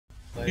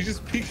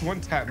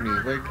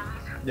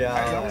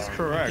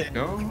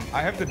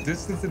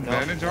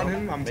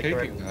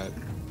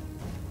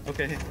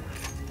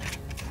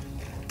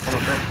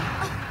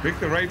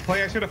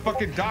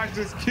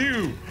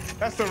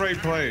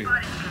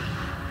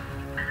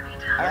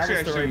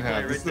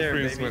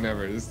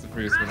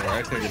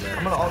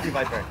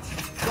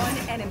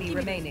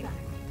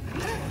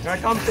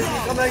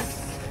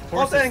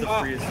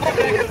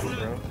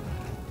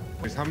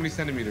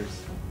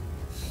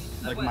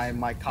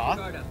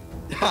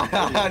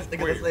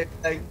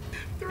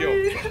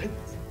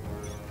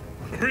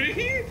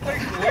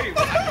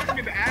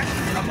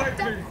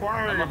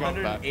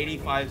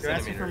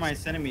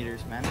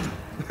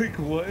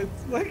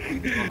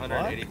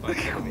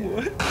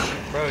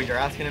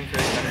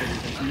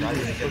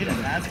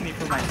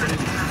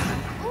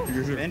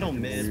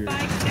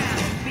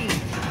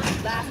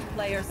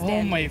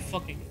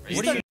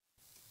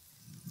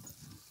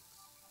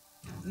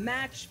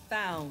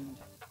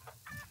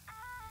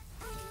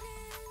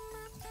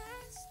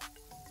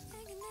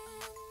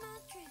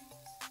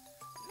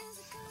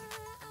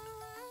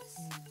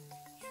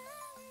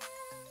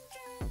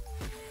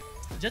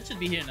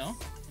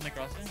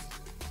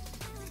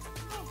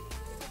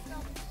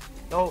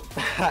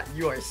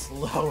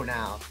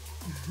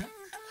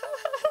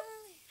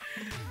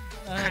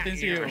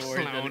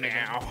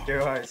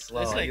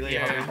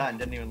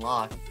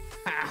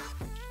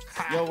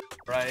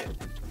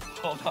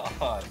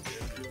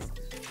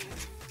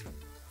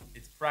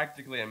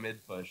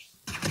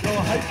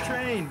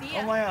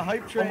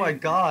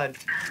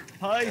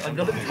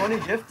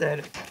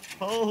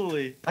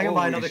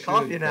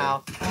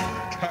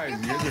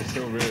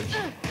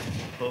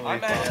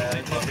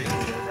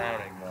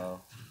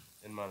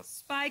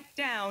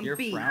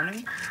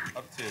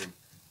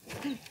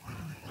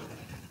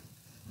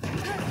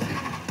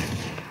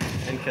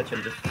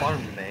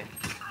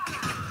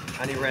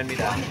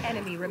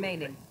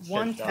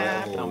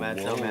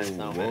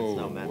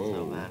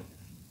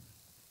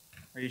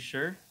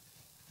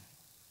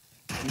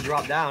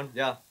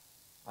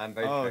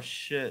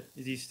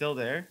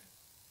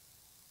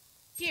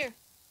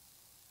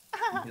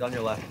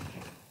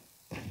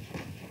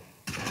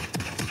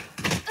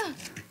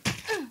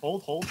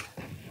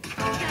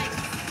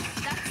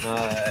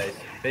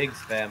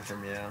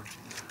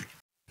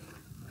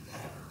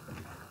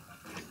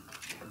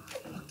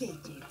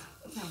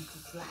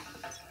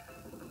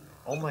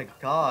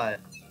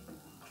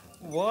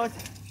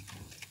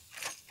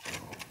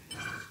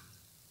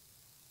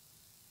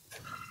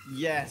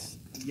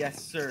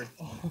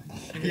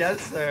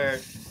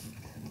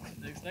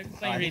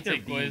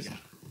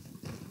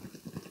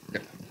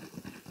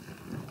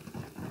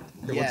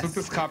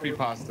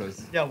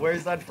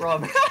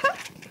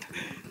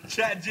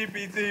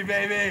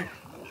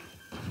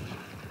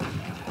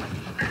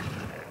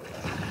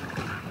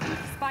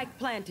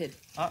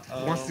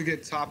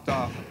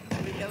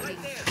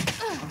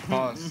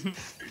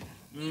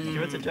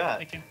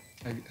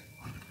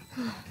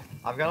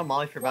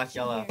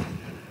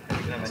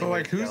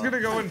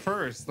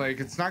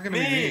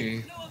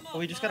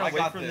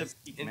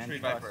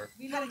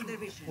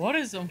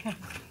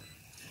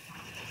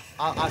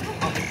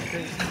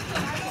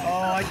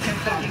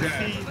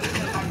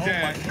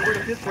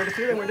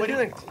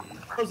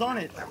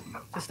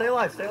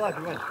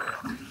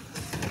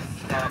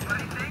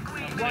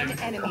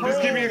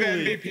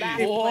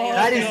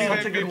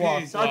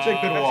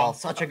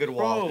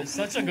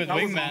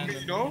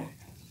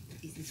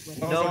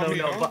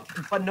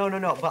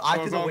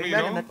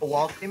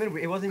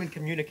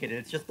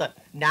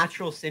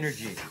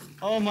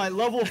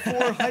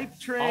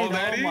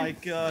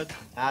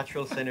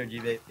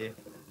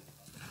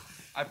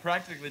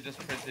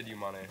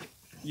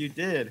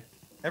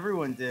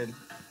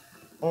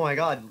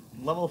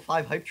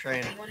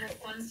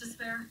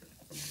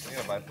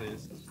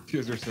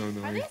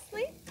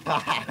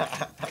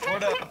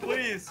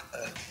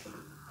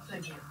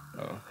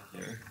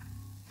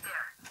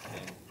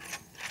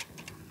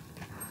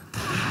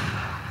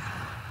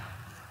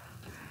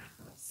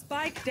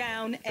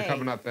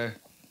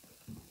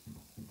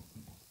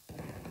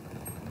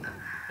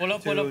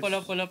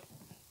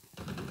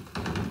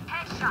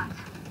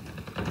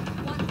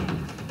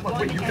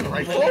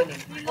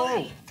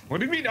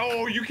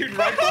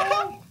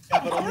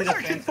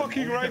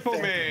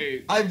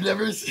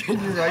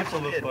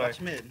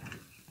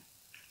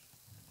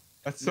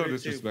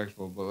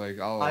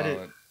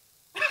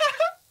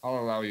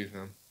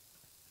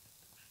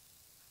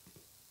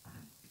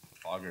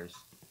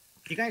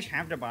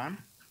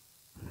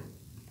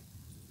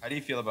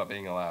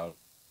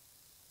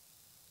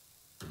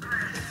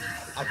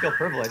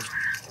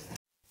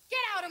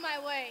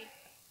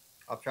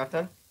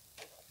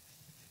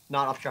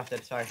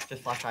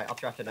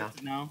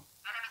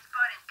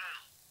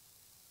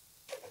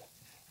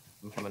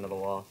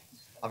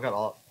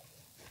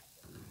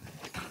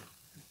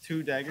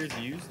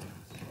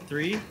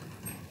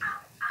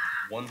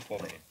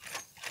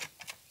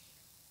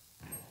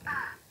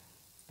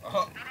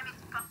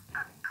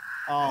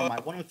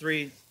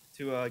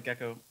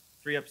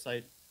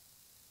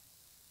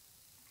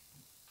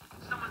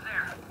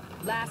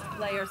Last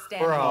player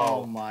standing. Bro.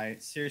 Oh my,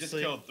 Just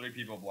seriously? killed 3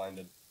 people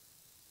blinded.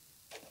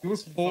 He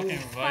was full Fucking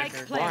Spike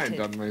Viper. planted.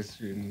 blind on my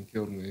screen and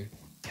killed me.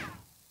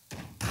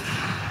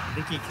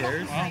 Think he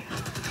cares? Wow.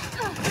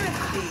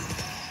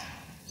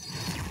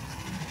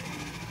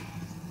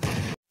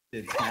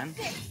 Dude, man.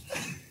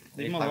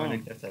 Leave him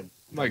alone. Oh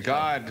my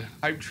god,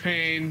 hype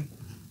train.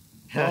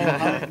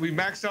 Oh, We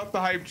maxed out the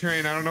hype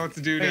train. I don't know what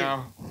to do Wait,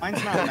 now.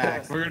 mine's not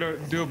max. We're gonna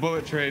do a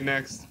bullet trade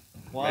next.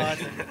 What?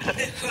 He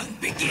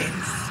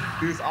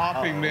was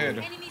offing mid.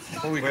 Enemy spotted.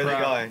 Holy Where are they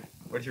crap. going?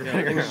 Where's your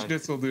Holy finger?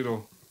 schnitzel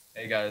doodle.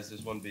 Hey guys,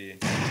 there's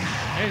 1B.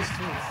 There's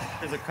two.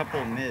 There's a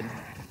couple mid.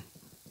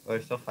 Oh,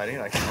 they're still fighting?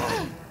 Like,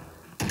 oh.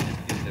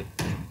 Used it.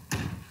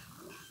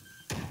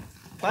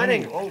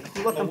 Planning! Oh,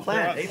 who let them Oh,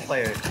 plant? they're 8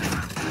 players.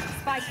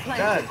 Spike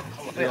God.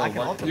 planted. Wait, I can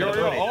what? ult him. Yo,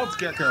 ability. alt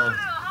gecko.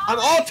 I'm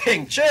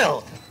ulting!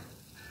 Chill!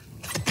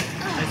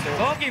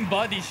 Fucking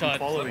body shot.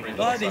 Following.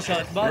 Body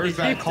shot. Body Where's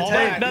that? shot. Call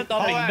Belt back. belt Call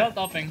upping. back. Belt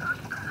upping.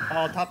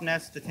 Oh, top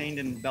nest detained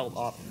and belt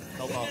off.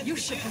 Belt off. You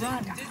should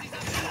run.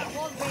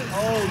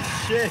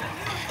 Oh shit!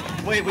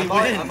 Wait, we I'm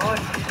on, win! I'm on.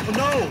 Oh,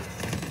 no!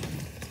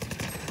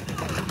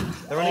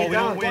 They're Oh, running we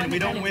down. don't win. We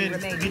don't Enemy win.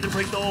 remaining. We need to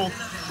break the ult.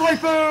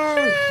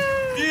 Viper!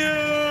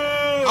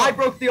 Yeah! I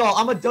broke the ult.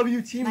 I'm a W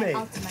My teammate.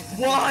 ultimate.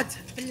 What?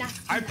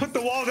 Blast. I put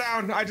the wall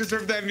down. I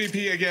deserve the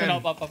MVP again.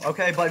 Up, up, up.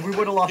 Okay, but we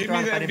would have lost Give the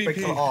round me if I the didn't break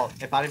the MVP. ult.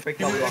 If I didn't break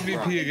the Give me ult, the we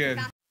lost the MVP round.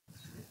 again.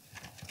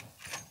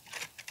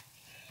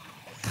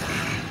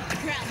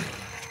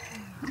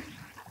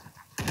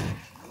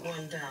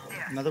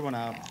 Another one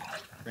out.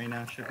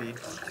 Reyna should be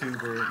 2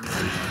 were mid.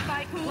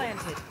 Spike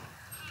planted.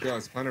 Yo,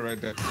 it's planted right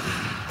there.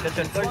 Just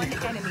One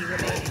 30. enemy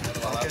remaining.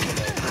 So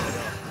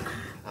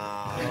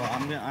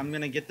I'm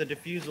gonna get the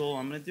defusal.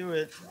 I'm gonna do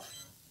it.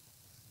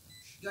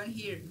 Gun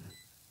here.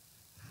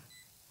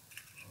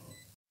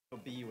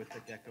 B with the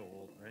Gecko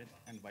ult, right?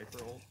 And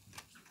Viper ult.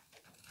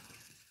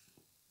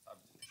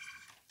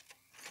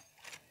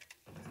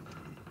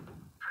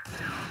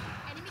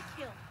 Enemy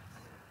kill.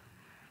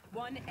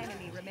 One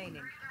enemy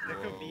remaining.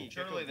 Gecko B.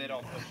 Surely Gecko they B.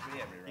 don't push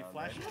me every He round.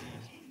 flashed right? B.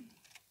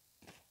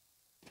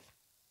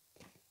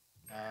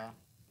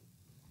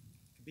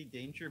 Could be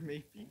danger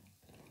maybe.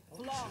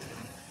 Flawless.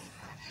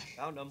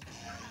 Found him.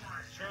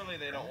 Surely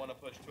they don't want to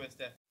push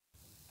Twisted.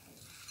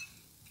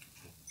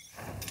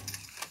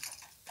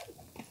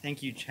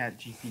 Thank you, Chat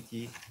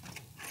GPT.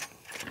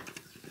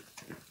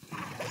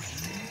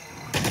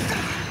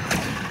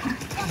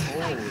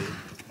 Holy.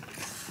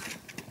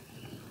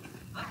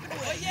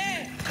 Oh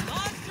yeah!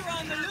 Monster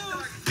on the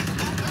loose!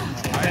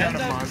 I had a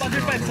And, monster. under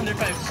on pipes, the under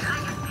wall.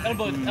 pipes.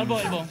 Elbow, elbow,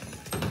 elbow.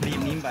 What do you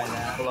mean by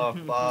that? Hello.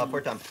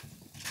 4 times.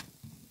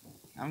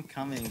 I'm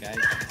coming, guys.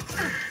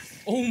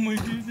 Oh my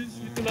Jesus.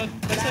 That's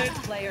Last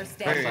it. player Hey,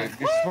 standing.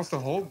 you're supposed to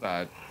hold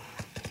that.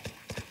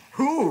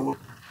 Who?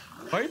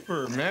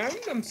 Viper, man.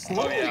 I'm Oh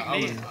slow. yeah,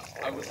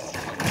 I was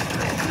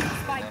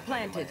Spike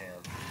planted.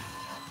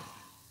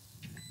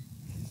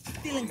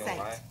 Stealing No sight.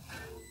 lie.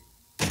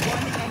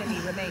 One enemy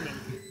remaining.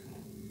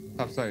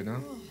 Top side,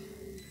 no?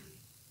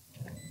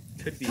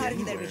 Could be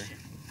Cutting their anywhere. vision.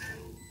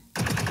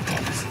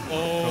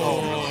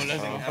 Oh,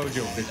 let's I go. told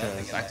you, bitch Nothing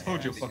ass. in I my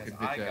told you, hand fucking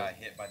because I bitch got ass.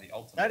 hit by the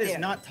ultimate. That is Yeah.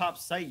 not top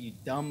sight, you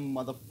dumb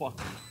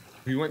motherfucker.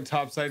 We went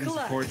top side into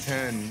Clutch.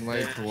 410.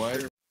 Like,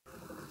 what?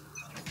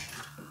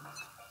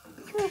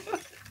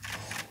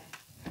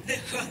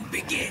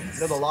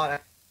 There's a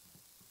lot.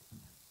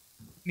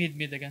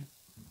 Mid again.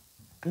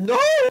 No!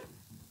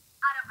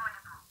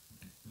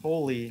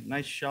 Holy,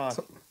 nice shot.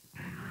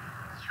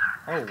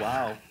 Oh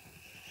wow.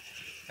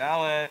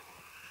 Talent.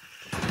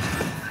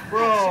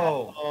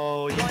 Bro!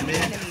 Oh, you One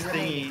missed enemy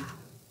remaining.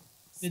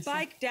 thingy.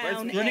 Spike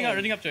down. Running A. out,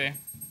 running up to A.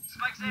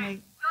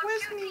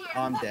 Oh,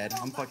 I'm dead.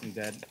 I'm fucking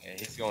dead. Yeah,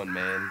 he's going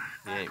man.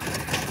 He ain't.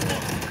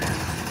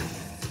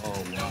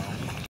 Oh wow.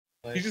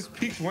 He just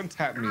peeked one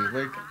tap me.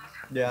 Like,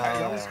 Yeah.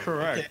 that was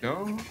correct,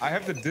 no? I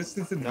have the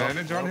distance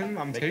advantage on him.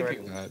 I'm Make the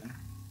taking right-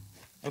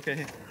 that.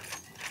 Okay.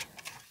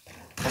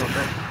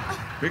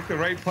 Make the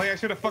right play. I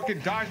should have fucking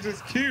dodged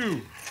this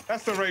Q.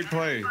 That's the right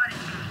play.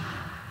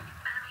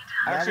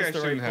 Actually, I was the right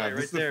shouldn't play, have. right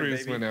This is the there, freest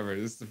baby. win ever.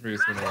 This is the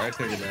freest win ever. I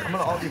take it I'm back.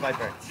 gonna ult you,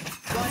 Viper.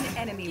 One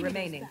enemy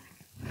remaining.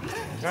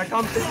 Here I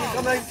come, Disney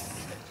coming!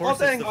 Of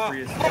course it's Ulting! the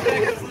freest.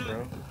 Ulting!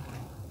 Bro.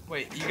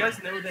 Wait, you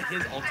guys know that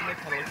his ultimate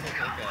kind of looks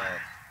like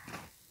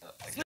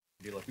a.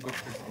 You look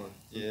physical.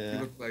 Yeah. You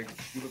look like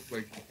you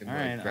can All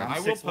right, like grab. I'm I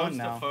will 6'1" post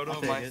now. a photo I'll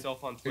of take it.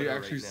 myself on Hey, Twitter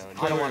actually, right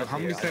now. I don't wanna how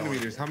see many it. I don't wanna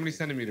centimeters? How many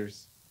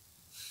centimeters?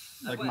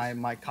 Like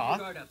my cock?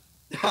 Guard up.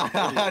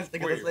 I was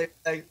thinking the same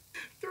thing.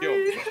 Yo,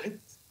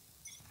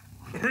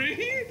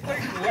 three?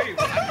 Like, wait,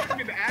 I'm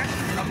even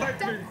asking. I'm not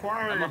even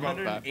inquiring I'm about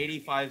that.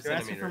 185 You're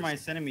asking for my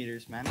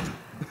centimeters. centimeters, man.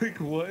 Like,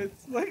 what?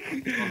 Like,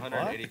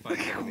 185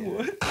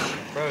 centimeters.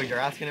 what? Bro, you're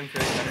asking him for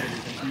his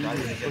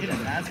centimeters. He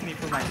didn't ask me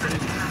for my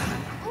centimeters.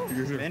 You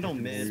guys are Vandal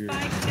fucking mid. weird.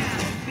 Spike down.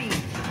 B.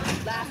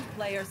 Last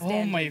player Oh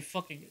standing. my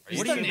fucking. Are you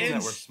What do you saying mean? that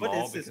we're What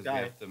small is this because guy?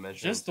 we have to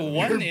measure? Just in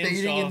one You're inch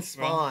baiting in off,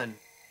 bro. spawn.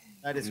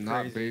 That is I'm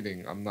not crazy.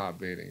 baiting. I'm not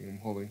baiting. I'm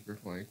holding for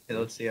flank. Okay,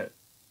 let's see it.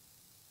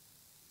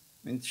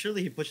 I mean,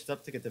 surely he pushed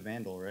up to get the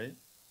Vandal, right?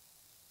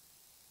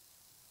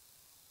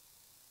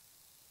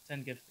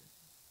 10 gifted.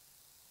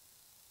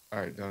 All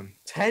right, done.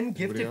 10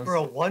 gifted else? for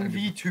a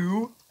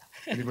 1v2?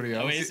 Anybody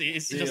Oh, else?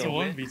 it's just a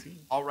 1v2.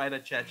 I'll write a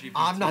chat GPT.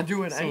 I'm not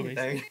doing So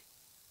anything.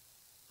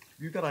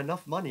 You got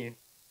enough money.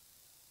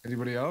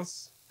 Anybody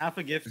else? Half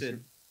a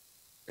gifted.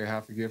 Okay,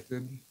 half a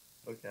gifted.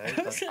 Okay,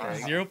 that's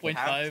great. 0.5.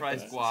 Half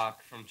price guac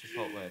from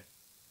Chipotle.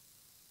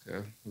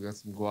 Okay, we got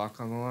some guac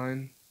on the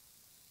line.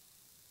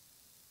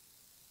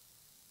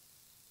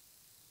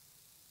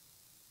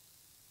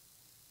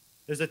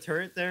 There's a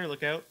turret there.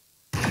 Look out.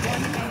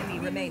 One enemy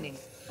remaining.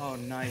 Oh,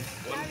 nice.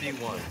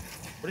 1v1.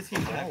 What is he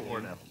That rolling?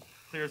 corner.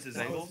 Clears his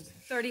angles.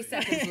 30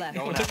 seconds left.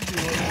 Going after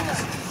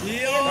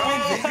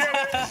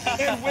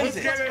Let's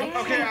get it.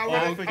 Okay, I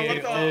want Okay,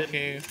 the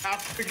okay.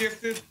 half the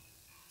gifted.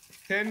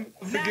 10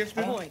 of the Match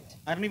gifted. point.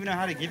 I don't even know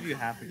how to give you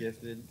half a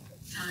gifted.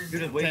 You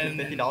just wasted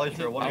 10. $50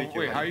 for a 1v2.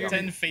 wait, how you-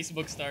 10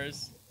 Facebook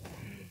stars.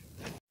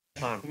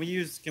 Time. Can we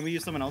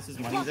use someone else's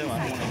money though?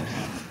 I don't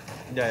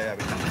want Yeah,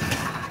 we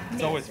can.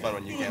 It's always fun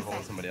when you gamble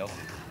on somebody else.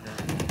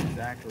 to.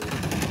 Exactly.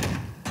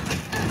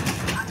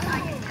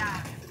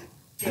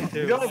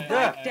 You got a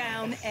bet.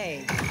 Down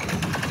A.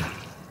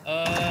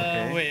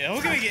 Wait,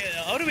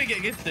 how do we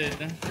get gifted?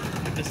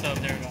 Get this up,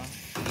 there we go.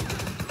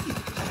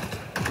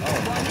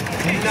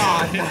 No.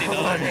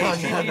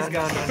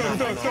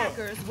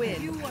 Attackers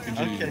win.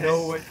 Okay.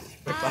 No way.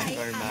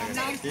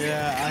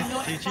 Yeah,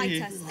 Not GG.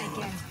 fight us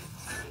again.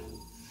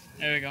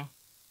 There we go.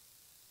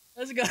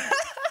 Let's go.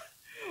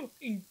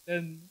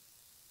 10.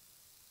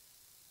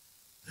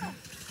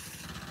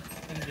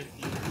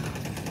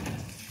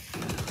 10-15.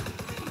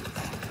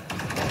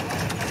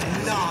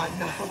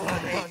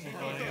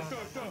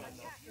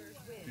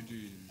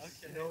 GG's.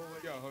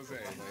 Yo, Jose,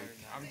 like,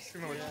 I'm just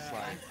gonna let you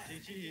slide.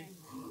 GG.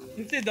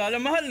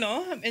 $50 mahal,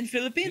 no? In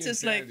Philippines,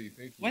 it's like GianSanity,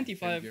 thank you.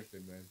 25. 10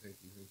 gifted, man. Thank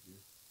you.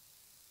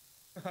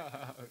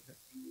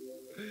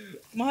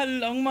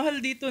 Mahal, ang mahal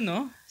dito,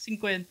 no?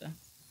 50.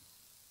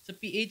 Sa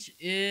PH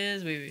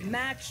is, wait.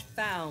 Match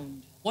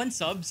found. One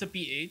sub sa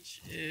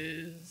PH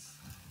is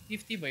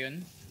 50 ba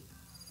yun?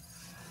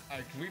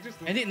 Alright, can we just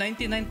Hindi,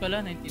 99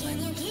 pala, 99. Can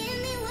you give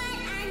me what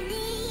I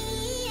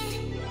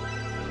need?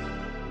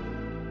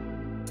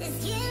 Just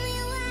give